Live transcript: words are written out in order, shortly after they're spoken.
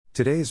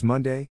Today is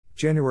Monday,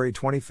 January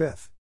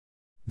 25th.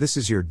 This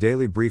is your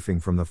daily briefing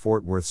from the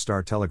Fort Worth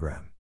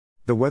Star-Telegram.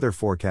 The weather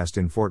forecast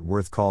in Fort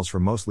Worth calls for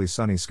mostly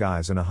sunny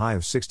skies and a high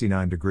of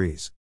 69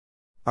 degrees.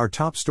 Our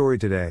top story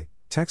today: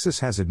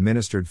 Texas has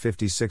administered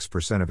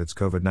 56% of its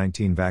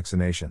COVID-19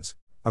 vaccinations,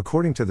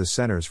 according to the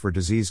Centers for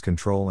Disease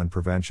Control and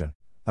Prevention,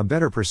 a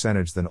better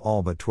percentage than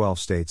all but 12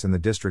 states and the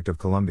District of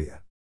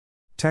Columbia.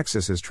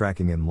 Texas is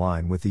tracking in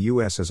line with the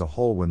U.S. as a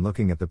whole when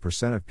looking at the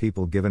percent of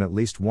people given at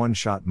least one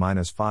shot,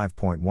 minus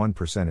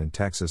 5.1% in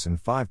Texas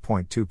and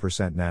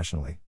 5.2%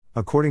 nationally,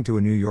 according to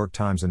a New York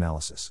Times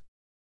analysis.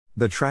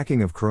 The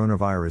tracking of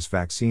coronavirus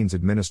vaccines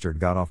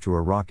administered got off to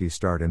a rocky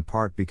start in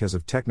part because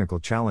of technical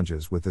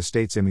challenges with the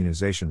state's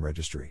immunization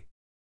registry.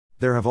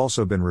 There have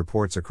also been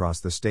reports across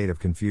the state of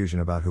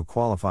confusion about who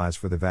qualifies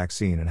for the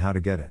vaccine and how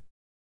to get it.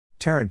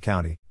 Tarrant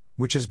County,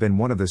 which has been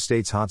one of the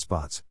state's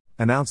hotspots,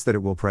 announced that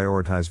it will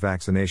prioritize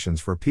vaccinations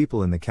for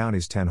people in the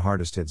county's 10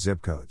 hardest-hit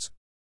zip codes.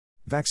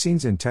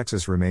 Vaccines in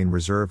Texas remain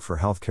reserved for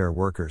healthcare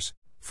workers,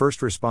 first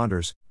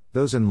responders,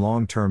 those in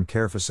long-term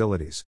care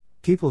facilities,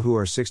 people who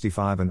are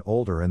 65 and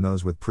older, and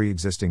those with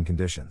pre-existing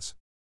conditions.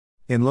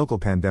 In local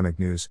pandemic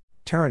news,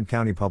 Tarrant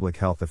County public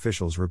health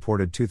officials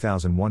reported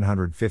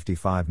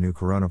 2,155 new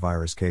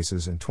coronavirus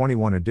cases and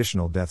 21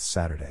 additional deaths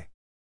Saturday.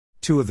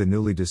 2 of the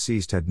newly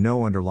deceased had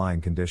no underlying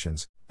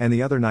conditions, and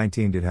the other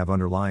 19 did have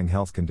underlying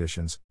health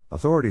conditions,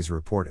 authorities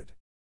reported.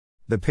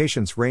 The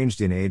patients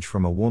ranged in age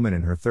from a woman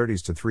in her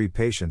 30s to 3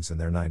 patients in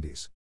their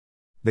 90s.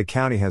 The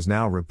county has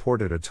now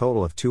reported a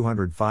total of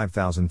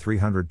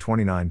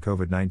 205,329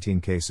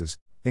 COVID-19 cases,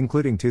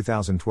 including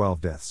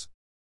 2,012 deaths.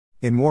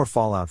 In more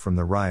fallout from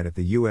the riot at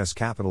the U.S.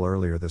 Capitol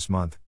earlier this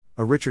month,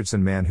 a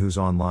Richardson man whose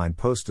online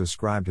post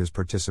described his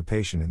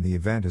participation in the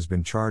event has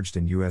been charged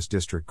in U.S.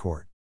 District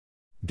Court.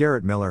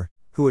 Garrett Miller,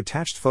 who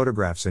attached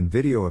photographs and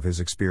video of his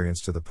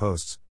experience to the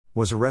posts,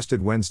 was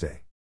arrested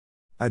Wednesday.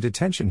 A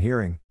detention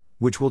hearing,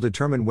 which will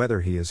determine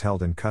whether he is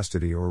held in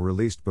custody or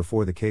released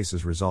before the case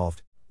is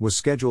resolved, was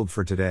scheduled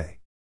for today.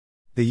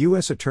 The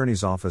U.S.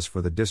 Attorney's Office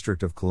for the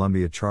District of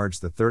Columbia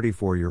charged the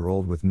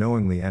 34-year-old with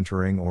knowingly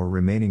entering or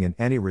remaining in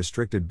any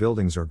restricted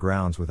buildings or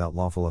grounds without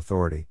lawful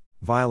authority,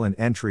 violent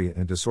entry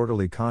and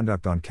disorderly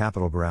conduct on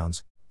Capitol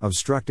grounds,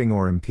 obstructing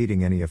or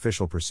impeding any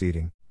official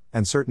proceeding,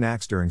 and certain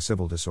acts during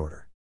civil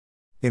disorder.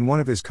 In one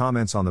of his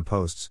comments on the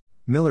posts,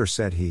 Miller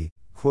said he,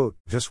 quote,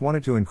 "just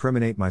wanted to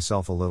incriminate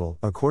myself a little,"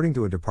 according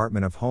to a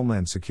Department of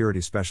Homeland Security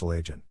special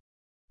agent.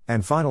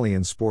 And finally,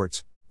 in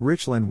sports,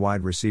 Richland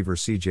wide receiver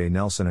C.J.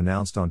 Nelson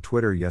announced on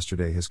Twitter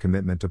yesterday his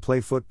commitment to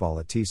play football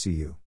at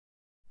TCU.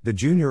 The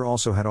junior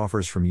also had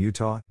offers from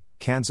Utah,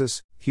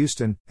 Kansas,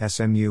 Houston,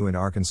 SMU and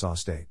Arkansas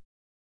State.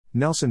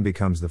 Nelson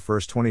becomes the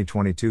first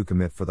 2022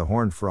 commit for the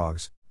Horned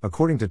Frogs,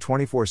 according to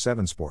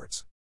 24/7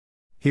 Sports.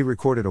 He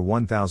recorded a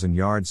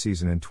 1,000-yard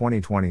season in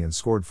 2020 and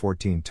scored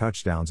 14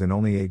 touchdowns in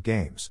only 8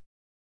 games.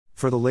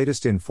 For the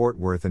latest in Fort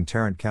Worth and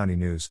Tarrant County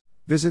news,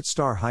 visit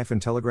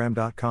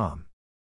star-telegram.com.